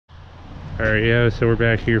Alright, yeah, so we're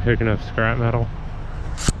back here picking up scrap metal.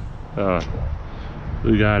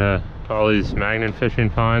 We got all these magnet fishing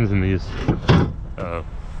pines and these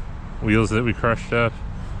wheels that we crushed up,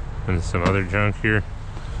 and some other junk here.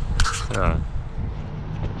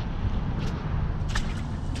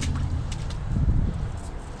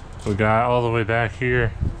 We got all the way back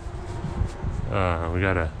here. We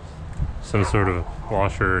got some sort of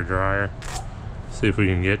washer or dryer. See if we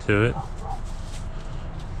can get to it.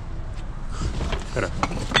 Gotta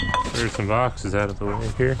clear some boxes out of the way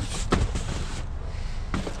here.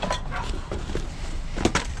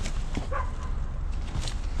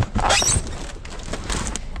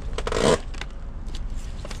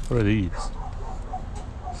 What are these?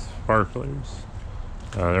 Sparklers.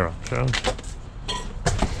 Oh, they're all junk.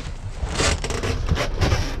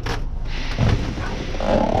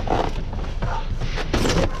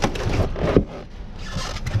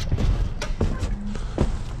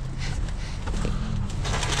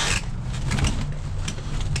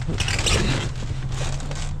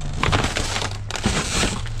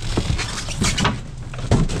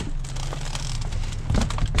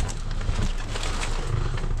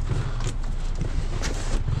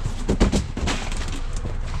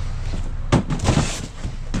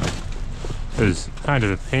 It was kind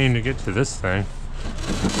of a pain to get to this thing.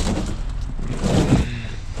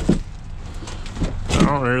 I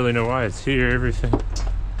don't really know why it's here. Everything.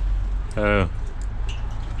 Oh,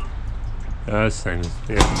 this thing's,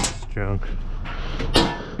 yeah, it's junk.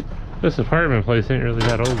 This apartment place ain't really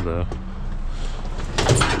that old though.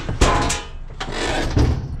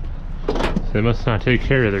 So they must not take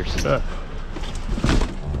care of their stuff.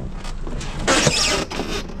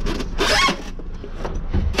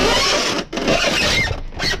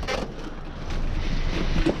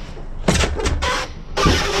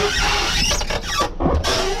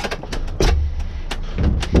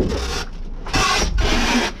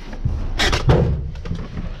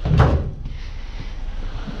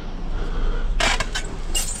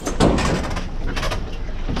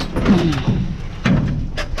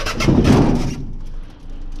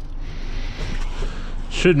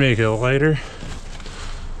 Should make it lighter.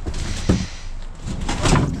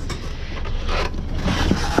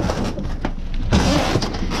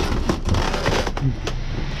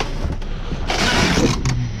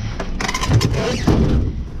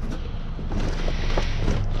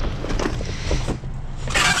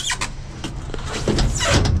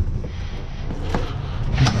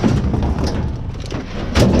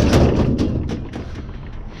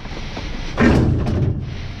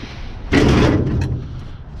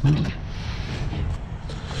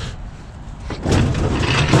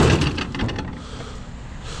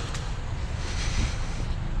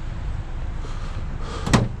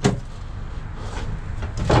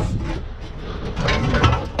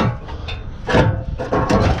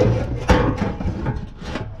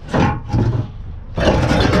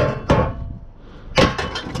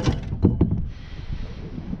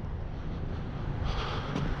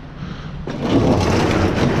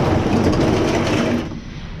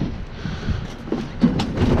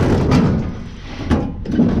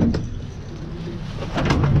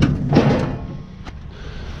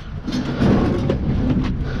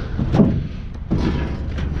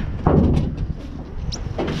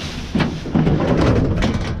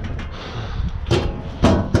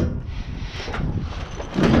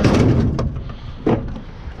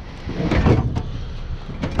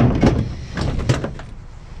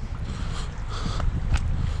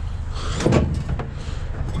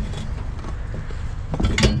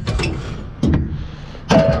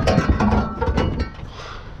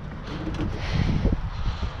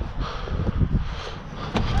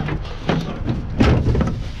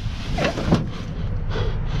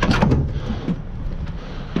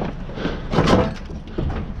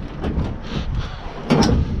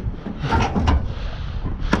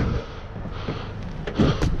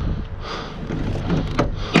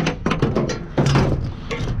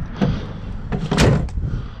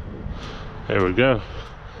 There we go.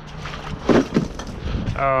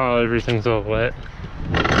 Oh, everything's all wet.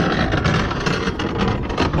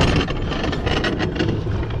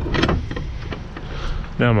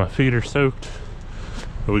 Now my feet are soaked,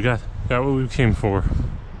 but we got what we came for.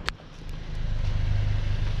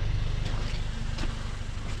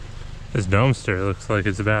 This dumpster looks like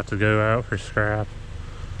it's about to go out for scrap.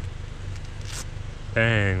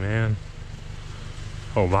 Dang, man.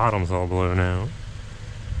 Whole bottom's all blown out.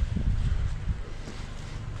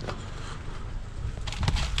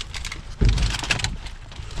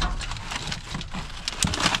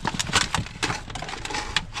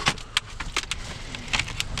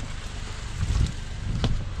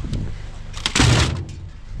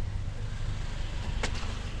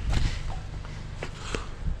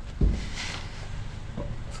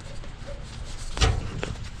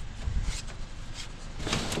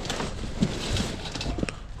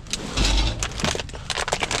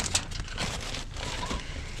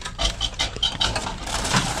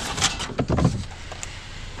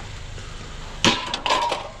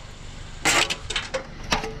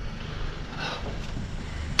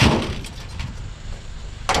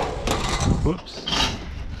 Whoops.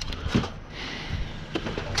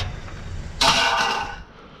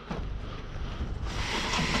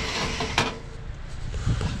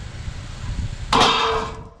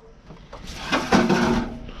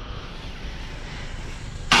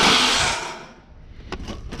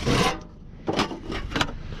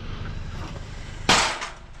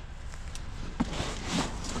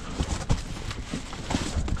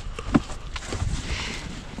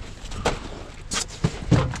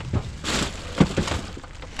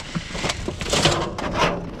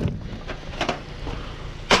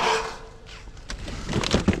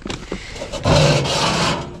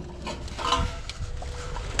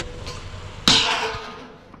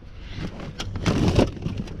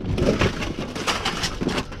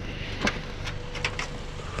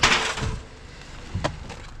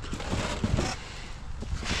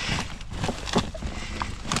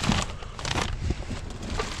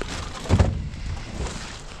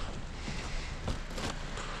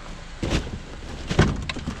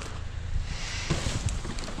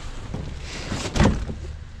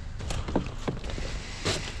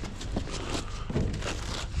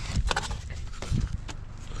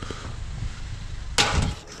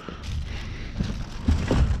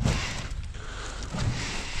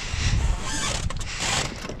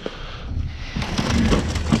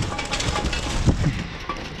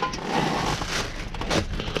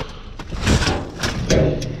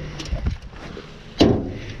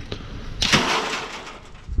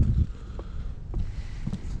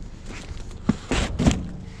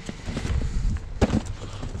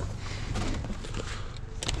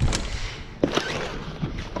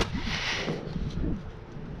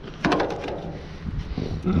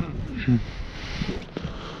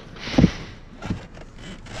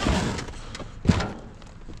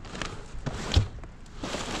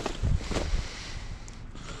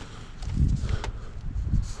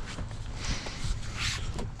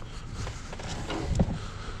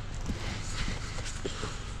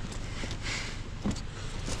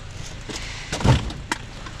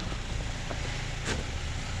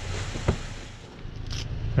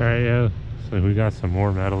 Alright, yeah, so we got some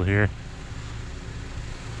more metal here.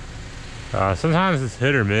 Sometimes it's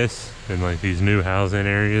hit or miss in like these new housing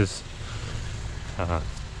areas.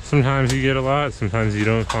 Sometimes you get a lot, sometimes you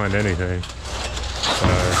don't find anything.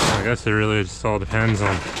 I guess it really just all depends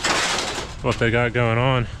on what they got going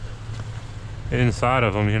on inside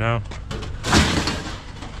of them, you know.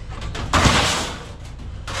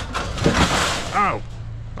 Oh!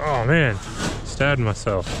 Oh man, stabbed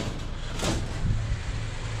myself.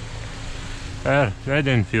 That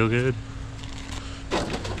didn't feel good.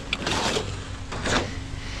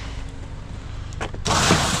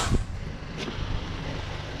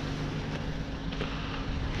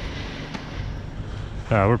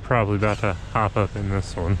 We're probably about to hop up in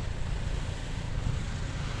this one.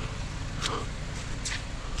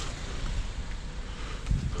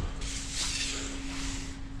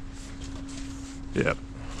 Yep.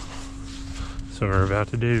 So we're about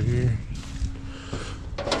to do here.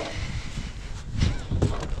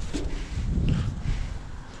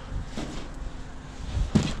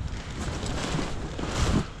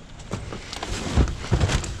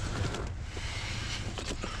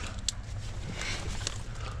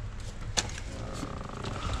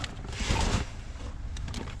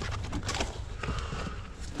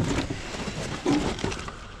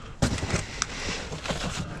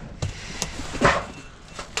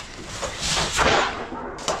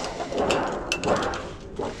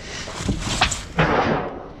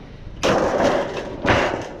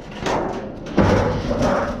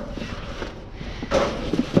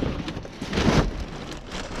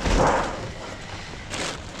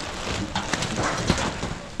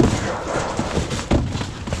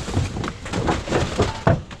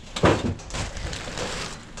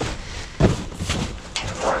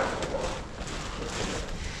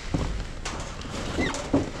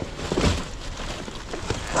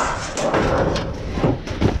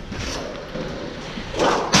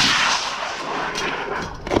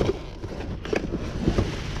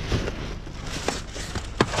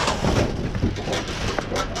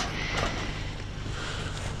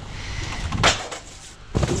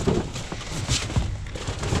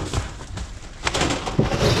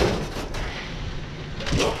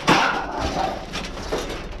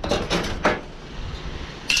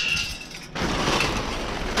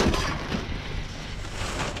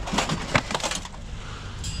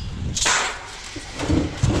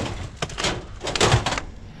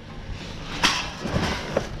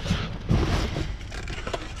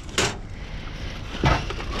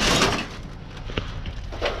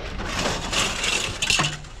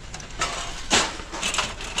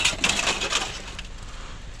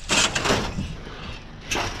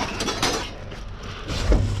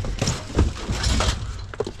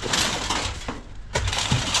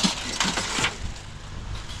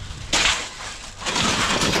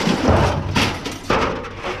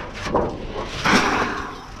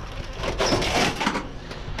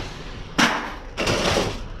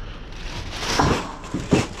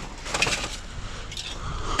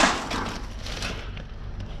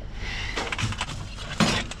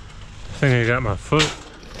 think I got my foot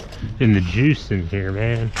in the juice in here,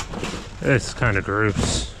 man. That's kind of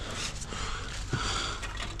gross.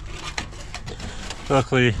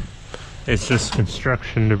 Luckily, it's just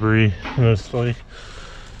construction debris, mostly.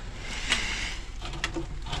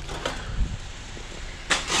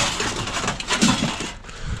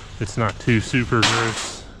 It's not too super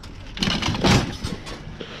gross.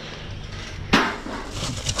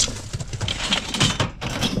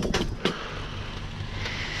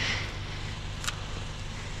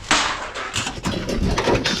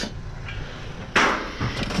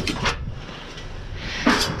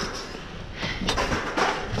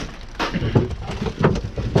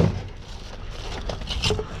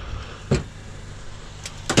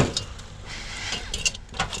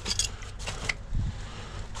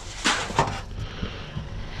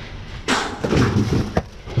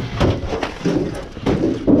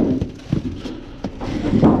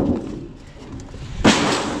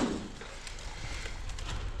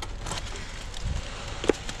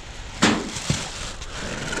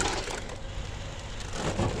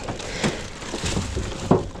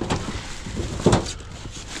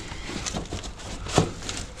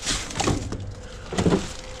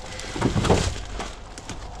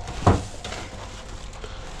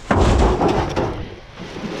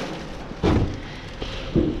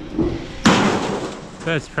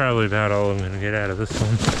 That's probably about all I'm going to get out of this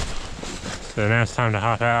one. So now it's time to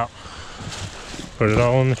hop out, put it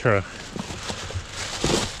all in the truck.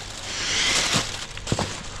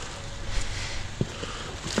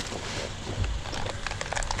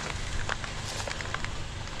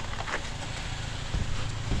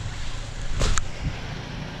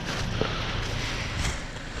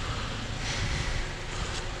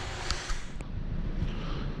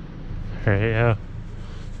 Alright, yeah.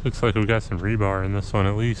 Looks like we got some rebar in this one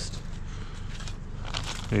at least.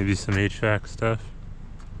 Maybe some HVAC stuff.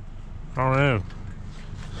 I don't know.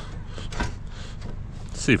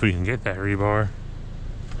 Let's see if we can get that rebar.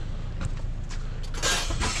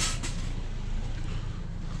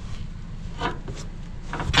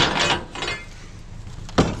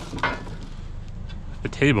 The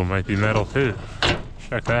table might be metal too.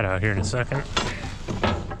 Check that out here in a second.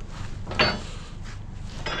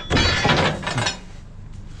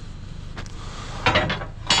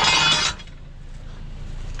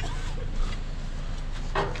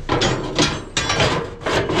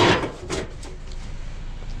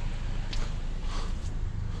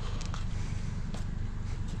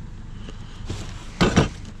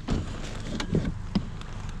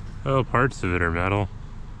 Oh, parts of it are metal.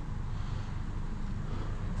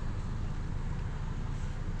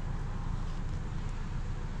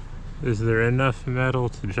 Is there enough metal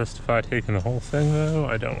to justify taking the whole thing though?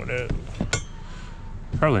 I don't know.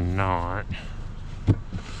 Probably not.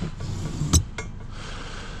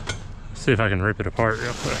 Let's see if I can rip it apart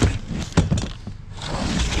real quick.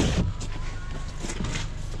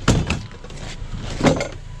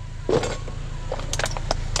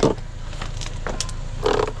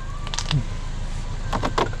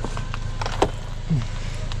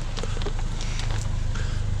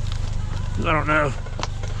 I don't know.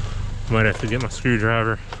 Might have to get my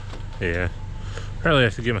screwdriver. Yeah, probably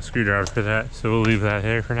have to get my screwdriver for that. So we'll leave that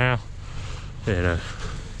there for now. And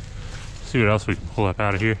see what else we can pull up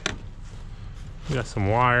out of here. We got some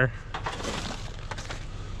wire.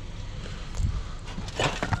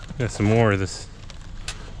 Got some more of this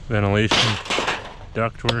ventilation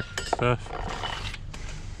ductwork stuff.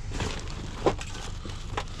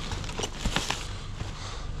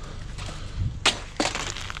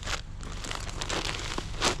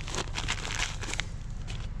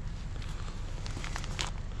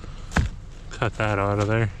 Cut that out of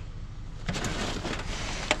there.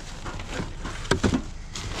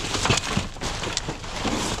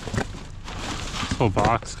 This whole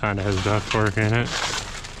box kind of has ductwork in it.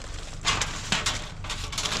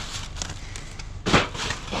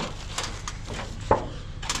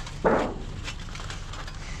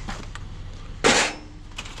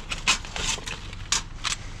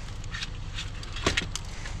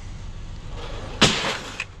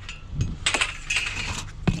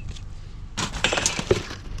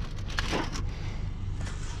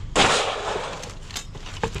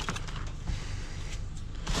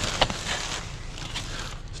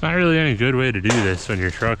 Not really any good way to do this when your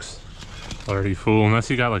truck's already full, unless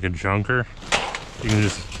you got like a junker. You can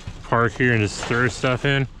just park here and just throw stuff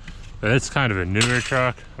in. But it's kind of a newer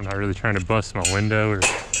truck. I'm not really trying to bust my window or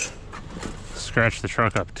scratch the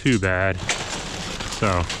truck up too bad.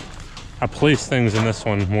 So I place things in this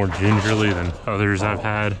one more gingerly than others I've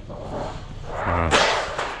had.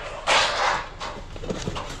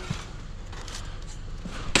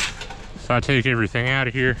 So I take everything out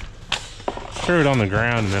of here, throw it on the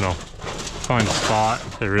ground, and then I'll find a spot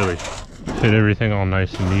to really fit everything all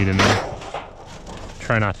nice and neat in there.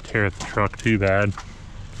 Try not to tear up the truck too bad.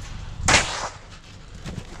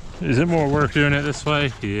 Is it more work doing it this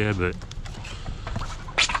way? Yeah, but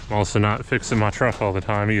I'm also not fixing my truck all the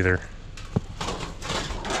time either.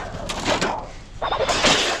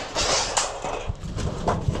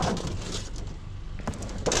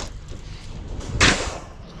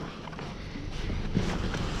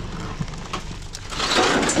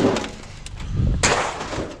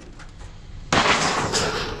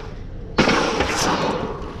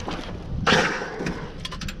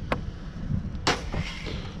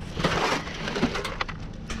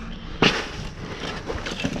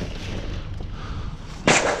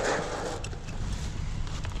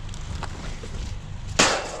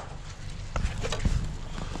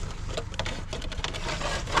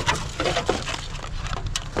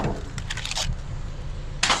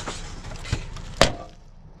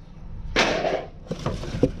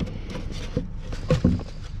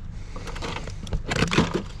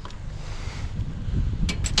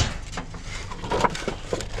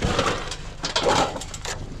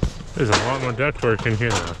 There's a lot more ductwork in here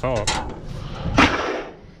than I thought.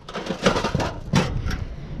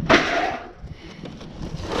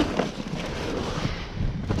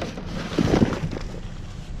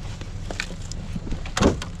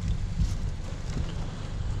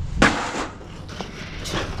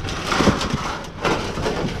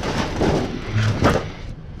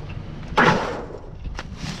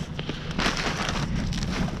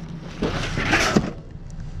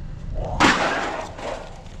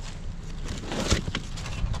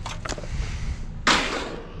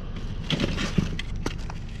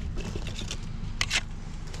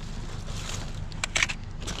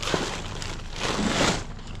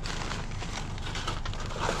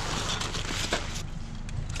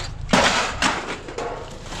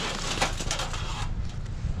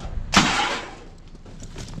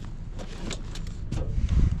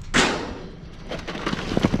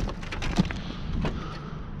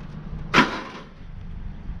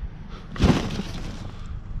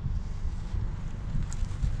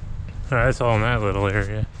 Alright, that's all in that little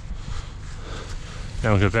area.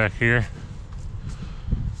 Now we'll go back here.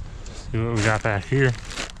 See what we got back here.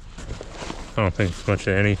 I don't think it's much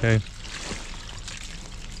of anything.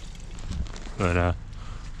 But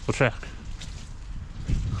we'll check.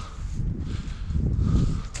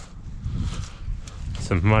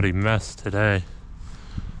 It's a muddy mess today.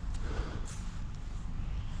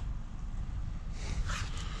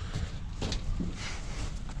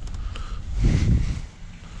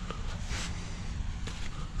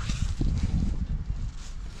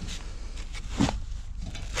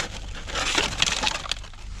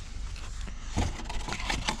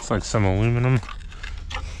 Like some aluminum.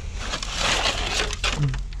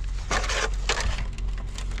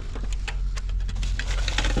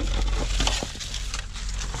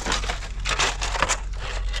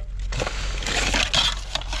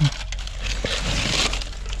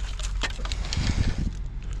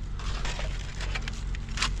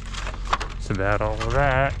 That's about all of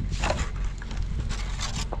that.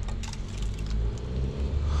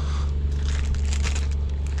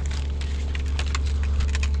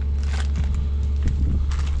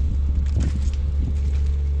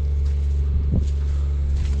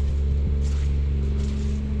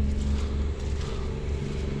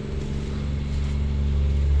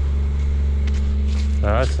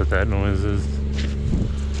 That's what that noise is.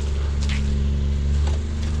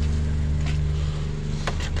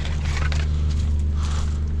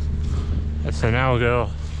 So now we'll go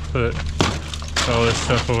put all this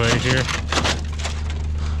stuff away here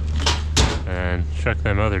and check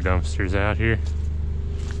them other dumpsters out here.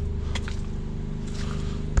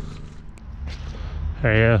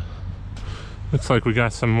 Hey, looks like we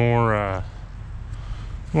got some more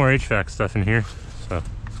HVAC stuff in here, so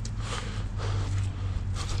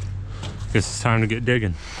guess it's time to get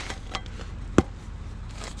digging.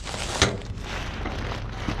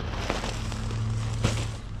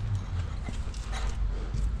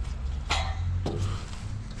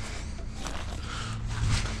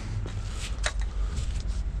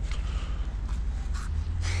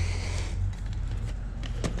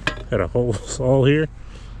 Got a hole saw here,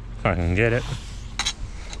 if I can get it.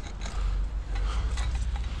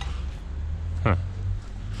 Huh.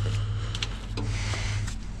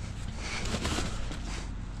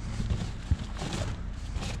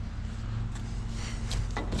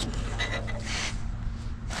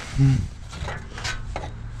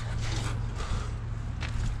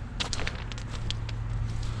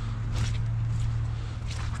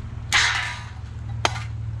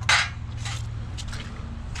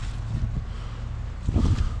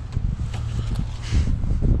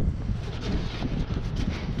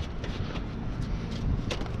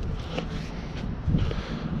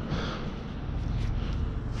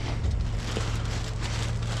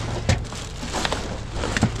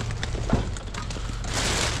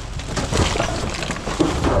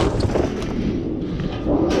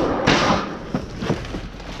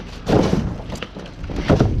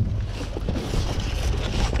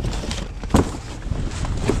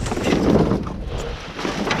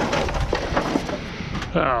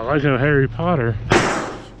 Oh, like a Harry Potter.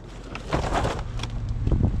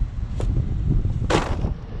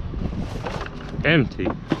 Empty.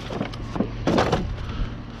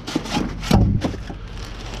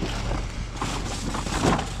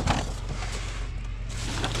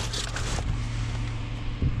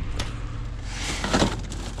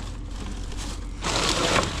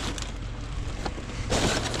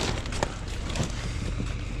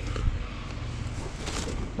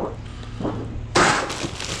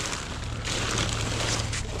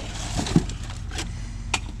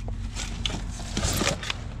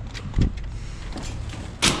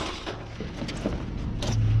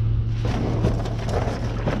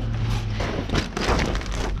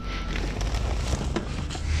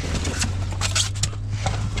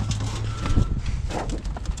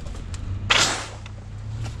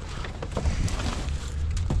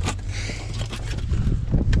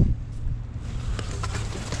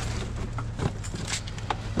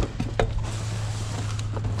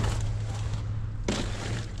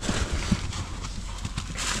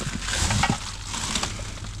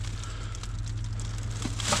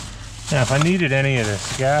 Now, if I needed any of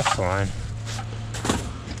this gas line,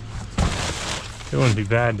 it wouldn't be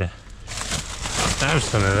bad to have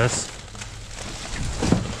some of this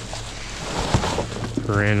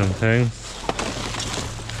for random things.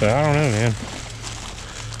 But I don't know, man.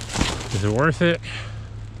 Is it worth it?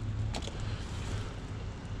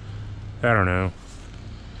 I don't know.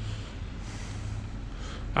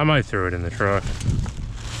 I might throw it in the truck.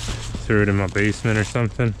 Throw it in my basement or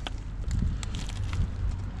something.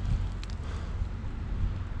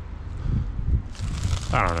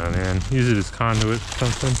 I don't know, man. Use it as conduit or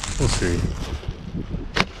something. We'll see.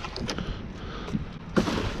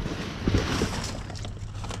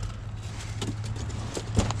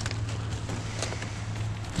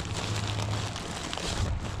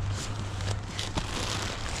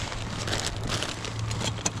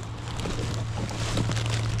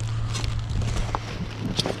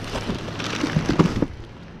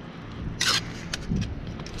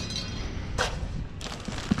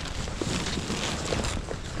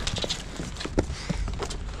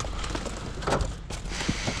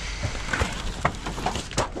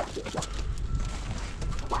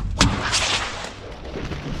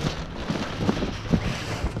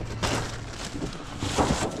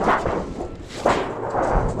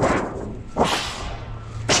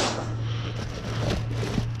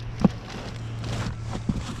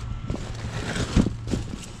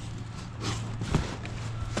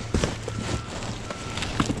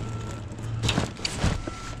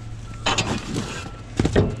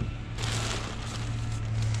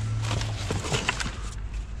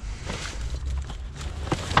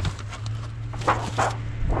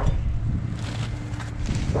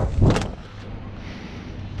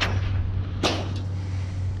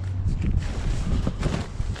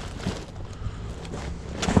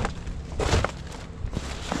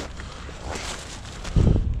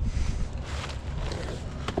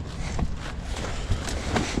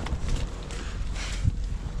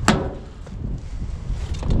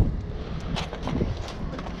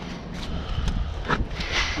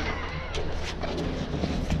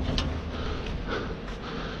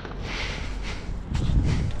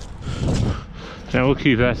 Now we'll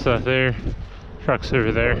keep that stuff there. Truck's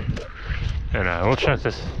over there. And we'll check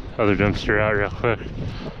this other dumpster out real quick.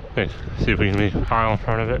 See if we can make a pile in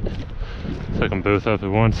front of it. Take them both up at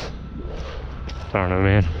once. I don't know,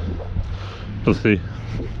 man. We'll see.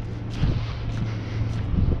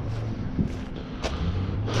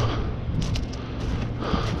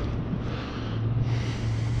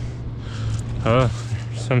 Oh,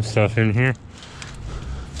 there's some stuff in here.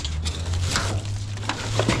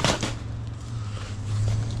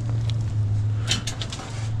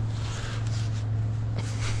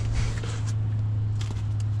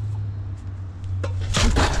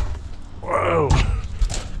 Whoa.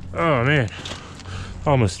 Oh man.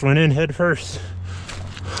 Almost went in head first.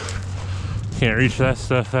 Can't reach that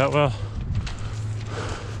stuff that well.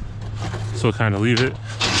 So we'll kind of leave it.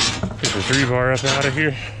 Get the 3-bar up out of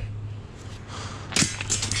here.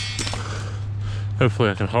 Hopefully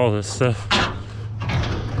I can haul this stuff.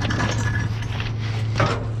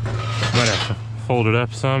 Might have to fold it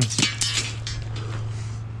up some.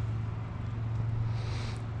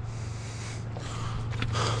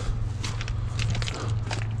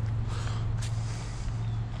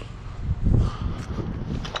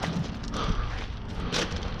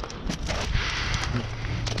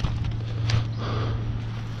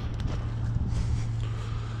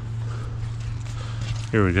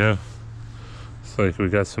 Here we go. Looks like we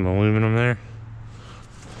got some aluminum there.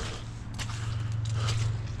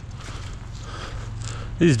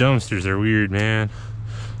 These dumpsters are weird, man.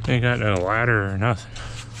 They ain't got no ladder or nothing.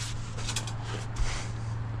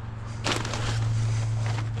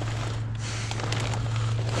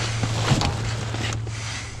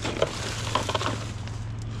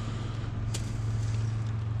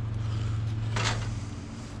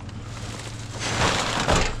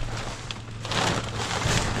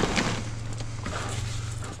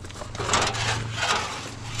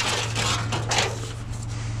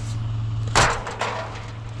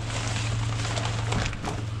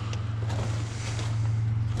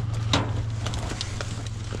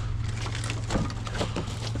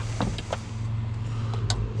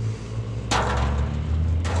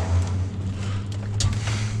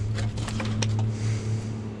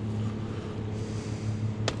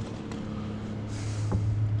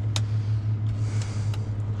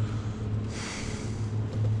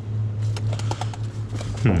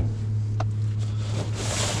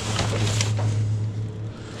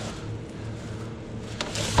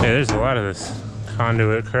 Yeah, there's a lot of this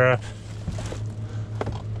conduit crap,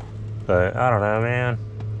 but I don't know, man.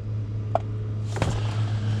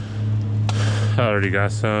 I already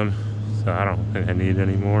got some, so I don't think I need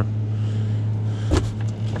any more.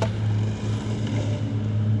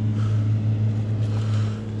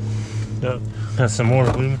 Nope, got some more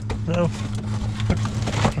aluminum. No.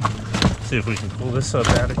 See if we can pull this up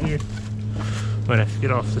out of here. Might have to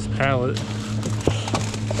get off this pallet.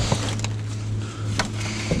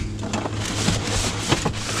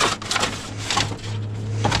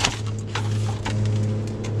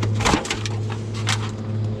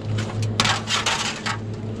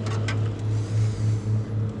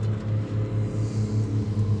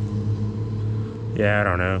 Yeah, I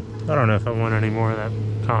don't know. I don't know if I want any more of that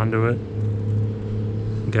conduit,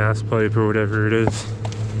 gas pipe, or whatever it is.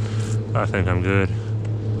 I think I'm good.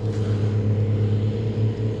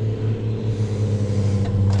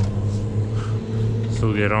 So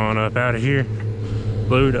we'll get on up out of here,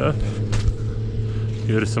 load up,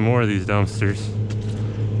 go to some more of these dumpsters.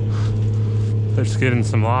 They're just getting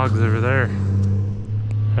some logs over there.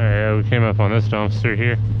 Alright, we came up on this dumpster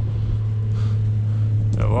here.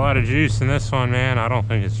 A lot of juice in this one, man. I don't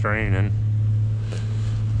think it's draining.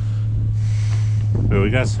 But we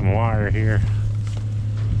got some wire here.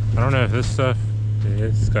 I don't know if this stuff,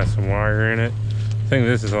 it's got some wire in it. I think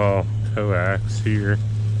this is all coax here.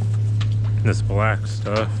 This black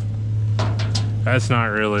stuff. That's not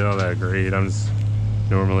really all that great.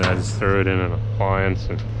 Normally I just throw it in an appliance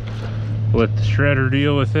and let the shredder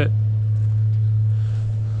deal with it.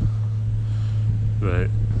 But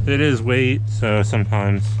it is weight, so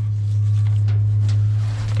sometimes,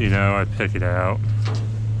 you know, I pick it out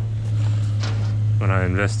when I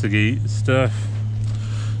investigate stuff.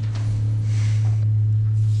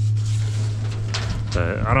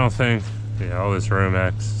 But I don't think, yeah, all this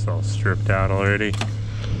Romex is all stripped out already.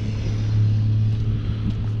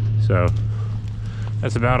 So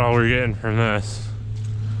that's about all we're getting from this.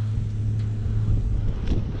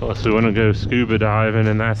 Unless we want to go scuba diving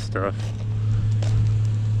and that stuff.